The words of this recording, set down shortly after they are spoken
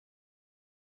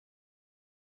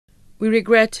We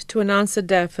regret to announce the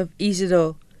death of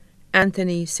Isidore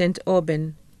Anthony St.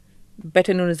 Aubin,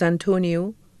 better known as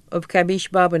Antonio, of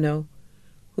Cabiche, Barbano,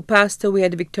 who passed away at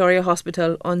the Victoria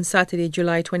Hospital on Saturday,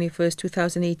 July 21,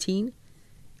 2018,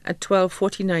 at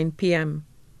 12:49 p.m.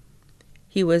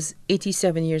 He was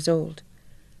 87 years old.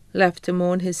 Left to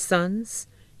mourn his sons,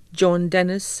 John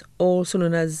Dennis, also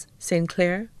known as St.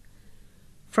 Clair,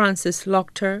 Francis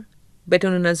Lochter,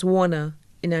 better known as Warner,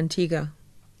 in Antigua.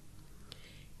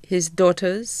 His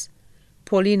daughters,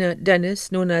 Paulina Dennis,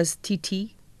 known as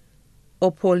Titi, or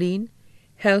Pauline,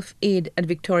 health aide at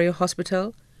Victoria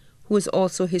Hospital, who is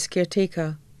also his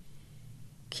caretaker.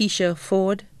 Keisha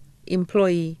Ford,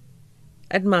 employee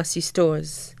at Massey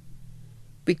Stores.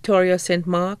 Victoria St.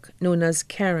 Mark, known as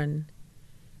Karen.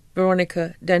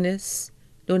 Veronica Dennis,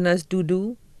 known as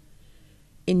Dudu,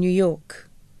 in New York.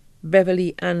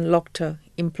 Beverly Ann Lochter,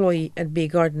 employee at Bay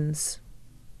Gardens.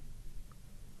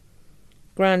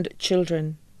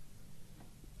 Grandchildren: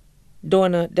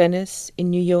 Donna Dennis in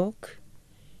New York,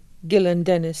 Gillan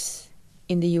Dennis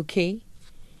in the UK,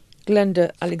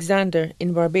 Glenda Alexander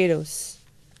in Barbados,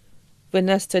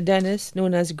 Vanessa Dennis,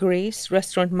 known as Grace,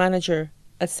 restaurant manager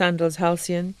at Sandals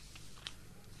Halcyon,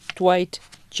 Dwight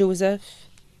Joseph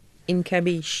in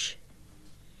Cabiche,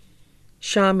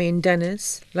 Charmaine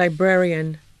Dennis,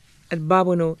 librarian at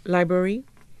Barbano Library,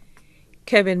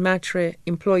 Kevin Matre,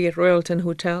 employee at Royalton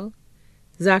Hotel,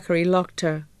 Zachary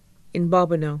Lochter in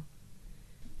Barbano,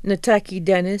 Nataki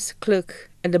Dennis, clerk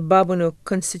at the Barbano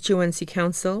Constituency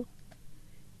Council,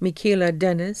 Michaela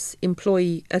Dennis,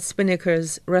 employee at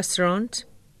Spinnaker's Restaurant,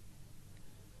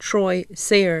 Troy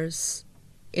Sayers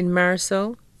in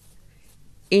Marisol,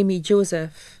 Amy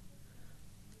Joseph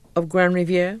of Grand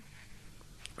Riviere,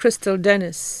 Crystal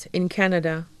Dennis in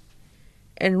Canada,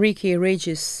 Enrique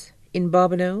Regis in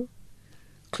Barbano,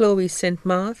 Chloe St.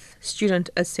 Marthe, student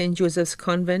at St. Joseph's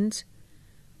Convent,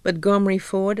 Montgomery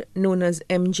Ford, known as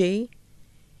MJ,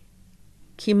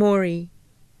 Kimori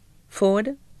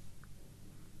Ford,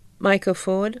 Micah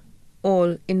Ford,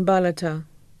 all in Balata,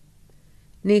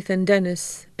 Nathan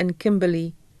Dennis and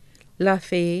Kimberly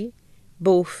Lafayette,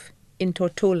 both in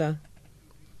Tortola,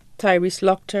 Tyrese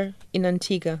Lochter in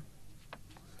Antigua.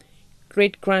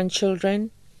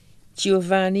 Great-grandchildren: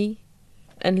 Giovanni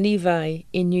and Levi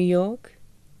in New York,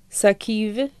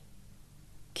 Sakiv,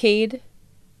 Cade,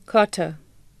 Carter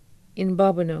in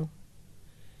Barbano,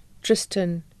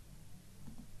 Tristan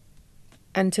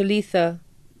and Talitha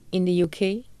in the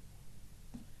UK,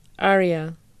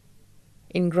 Aria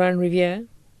in Grand Riviere,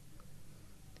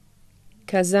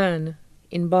 Kazan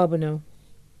in Barbano.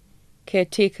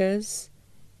 Caretakers: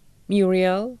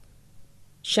 Muriel,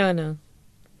 Shanna.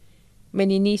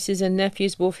 Many nieces and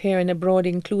nephews both here and abroad,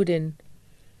 including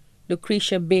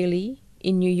Lucretia Bailey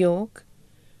in New York,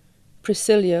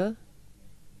 Priscilla,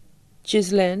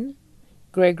 Ghislaine,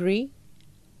 Gregory,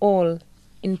 all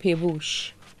in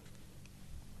Pebouche.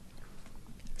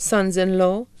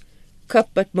 Sons-in-law: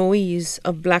 Cuthbert Moise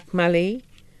of Black Malay,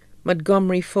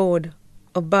 Montgomery Ford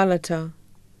of Balata,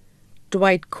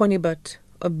 Dwight Conibut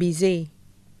of Bizet,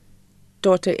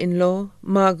 daughter-in-law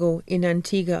Margot in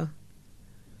Antigua.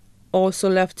 Also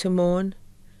left to mourn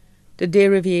the De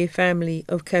Riviere family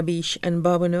of Cabiche and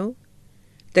Barbano,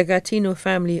 the Gatino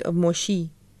family of Moshi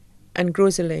and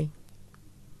Groselet,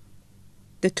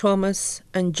 the Thomas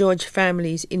and George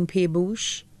families in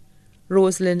Pebouche,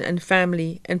 Rosalind and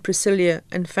family and Priscilla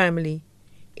and family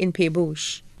in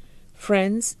Pebouche.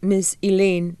 Friends: Miss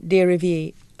Elaine De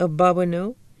Riviere of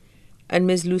Barbano and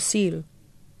Miss Lucille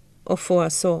of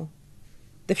Foisseau.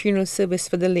 The funeral service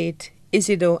for the late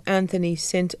Isidore Anthony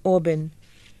St. Aubin,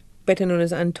 better known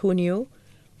as Antonio,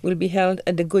 will be held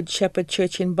at the Good Shepherd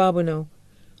Church in Barbano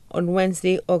on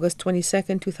Wednesday, August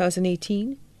 22,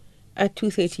 2018, at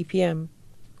 2:30 p.m.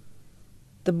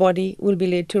 The body will be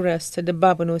laid to rest at the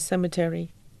Barbano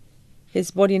Cemetery.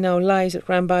 His body now lies at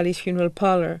Rambali's funeral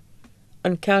parlor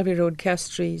on Calvary Road,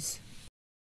 Castries.